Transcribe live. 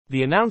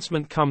The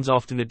announcement comes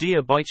after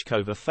Nadiya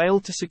Bychkova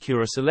failed to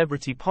secure a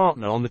celebrity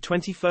partner on the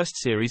 21st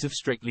series of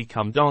Strictly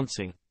Come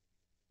Dancing.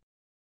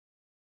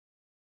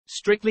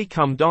 Strictly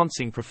Come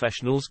Dancing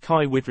professionals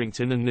Kai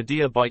Widdrington and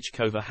Nadiya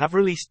Bychkova have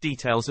released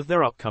details of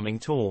their upcoming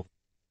tour.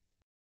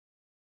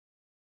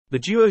 The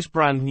duo's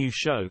brand new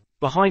show,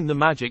 Behind the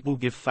Magic, will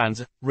give fans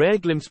a rare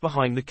glimpse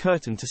behind the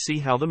curtain to see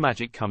how the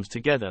magic comes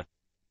together.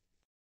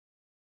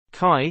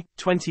 Kai,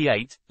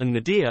 28, and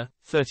Nadiya,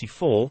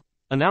 34,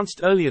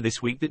 announced earlier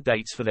this week that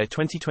dates for their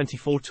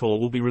 2024 tour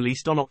will be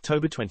released on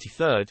October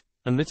 23,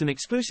 and that an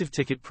exclusive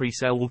ticket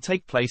pre-sale will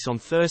take place on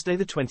Thursday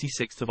the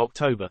 26th of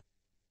October.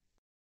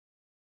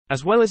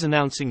 As well as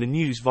announcing the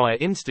news via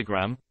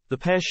Instagram, the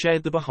pair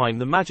shared the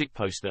Behind the Magic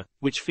poster,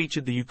 which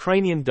featured the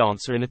Ukrainian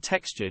dancer in a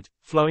textured,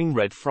 flowing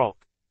red frock.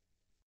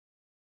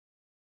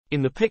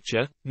 In the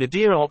picture,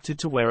 Nadiya opted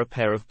to wear a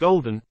pair of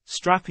golden,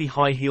 strappy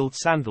high-heeled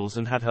sandals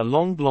and had her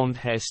long blonde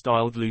hair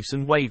styled loose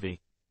and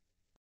wavy.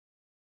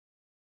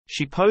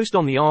 She posed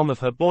on the arm of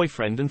her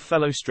boyfriend and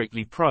fellow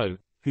Strictly pro,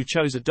 who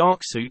chose a dark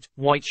suit,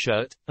 white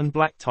shirt, and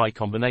black tie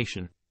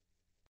combination.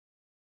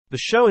 The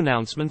show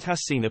announcement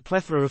has seen a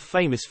plethora of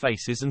famous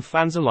faces and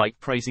fans alike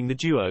praising the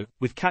duo,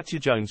 with Katya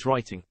Jones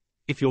writing,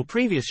 "If your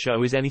previous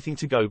show is anything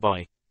to go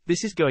by,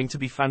 this is going to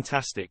be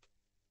fantastic."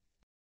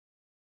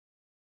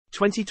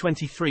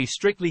 2023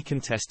 Strictly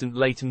contestant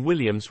Leighton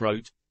Williams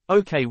wrote,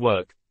 "Okay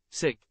work,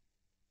 sick."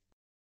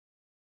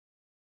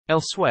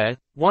 Elsewhere,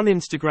 one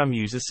Instagram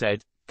user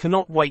said,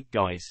 "Cannot wait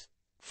guys.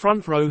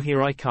 Front row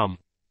here I come.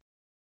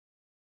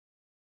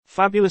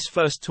 Fabulous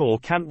first tour,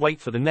 can't wait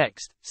for the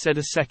next," said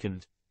a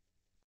second.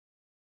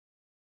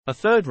 A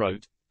third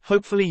wrote,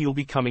 "Hopefully you'll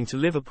be coming to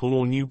Liverpool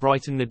or New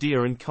Brighton,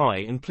 Nadiya and Kai,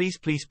 and please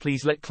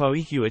let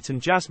Chloe Hewitt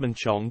and Jasmine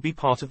Chong be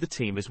part of the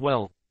team as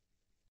well."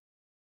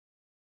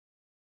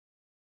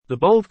 The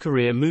bold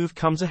career move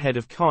comes ahead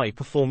of Kai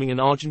performing an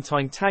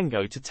Argentine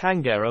tango to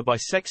Tangera by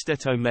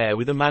Sexteto Mare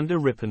with Amanda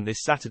Rippon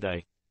this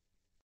Saturday.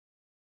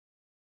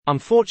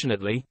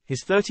 Unfortunately,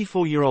 his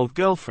 34-year-old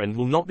girlfriend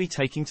will not be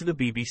taking to the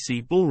BBC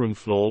ballroom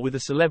floor with a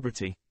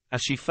celebrity,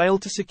 as she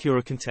failed to secure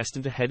a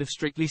contestant ahead of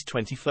Strictly's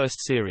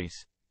 21st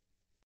series.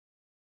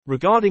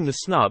 Regarding the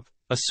snub,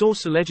 a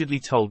source allegedly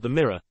told The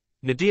Mirror,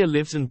 "Nadiya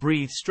lives and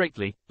breathes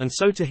Strictly, and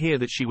so to hear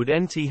that she would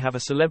have a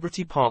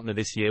celebrity partner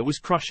this year was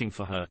crushing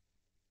for her.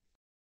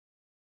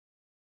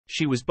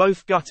 She was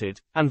both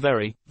gutted, and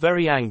very,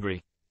 very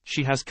angry.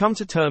 She has come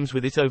to terms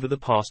with it over the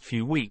past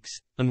few weeks,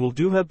 and will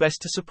do her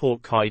best to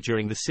support Kai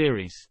during the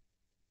series.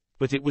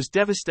 But it was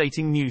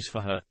devastating news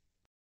for her."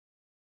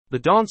 The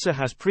dancer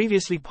has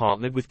previously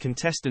partnered with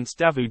contestants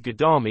Davud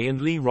Gadami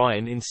and Lee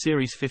Ryan in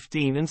Series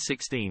 15 and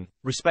 16,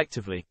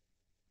 respectively.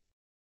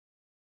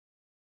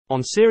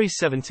 On Series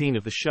 17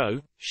 of the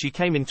show, she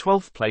came in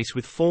 12th place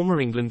with former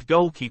England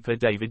goalkeeper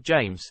David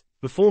James,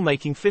 before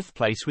making 5th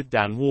place with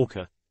Dan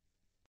Walker.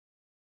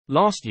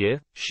 Last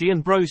year, she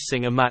and Bros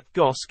singer Matt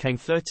Goss came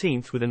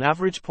 13th with an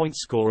average point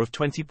score of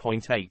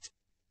 20.8.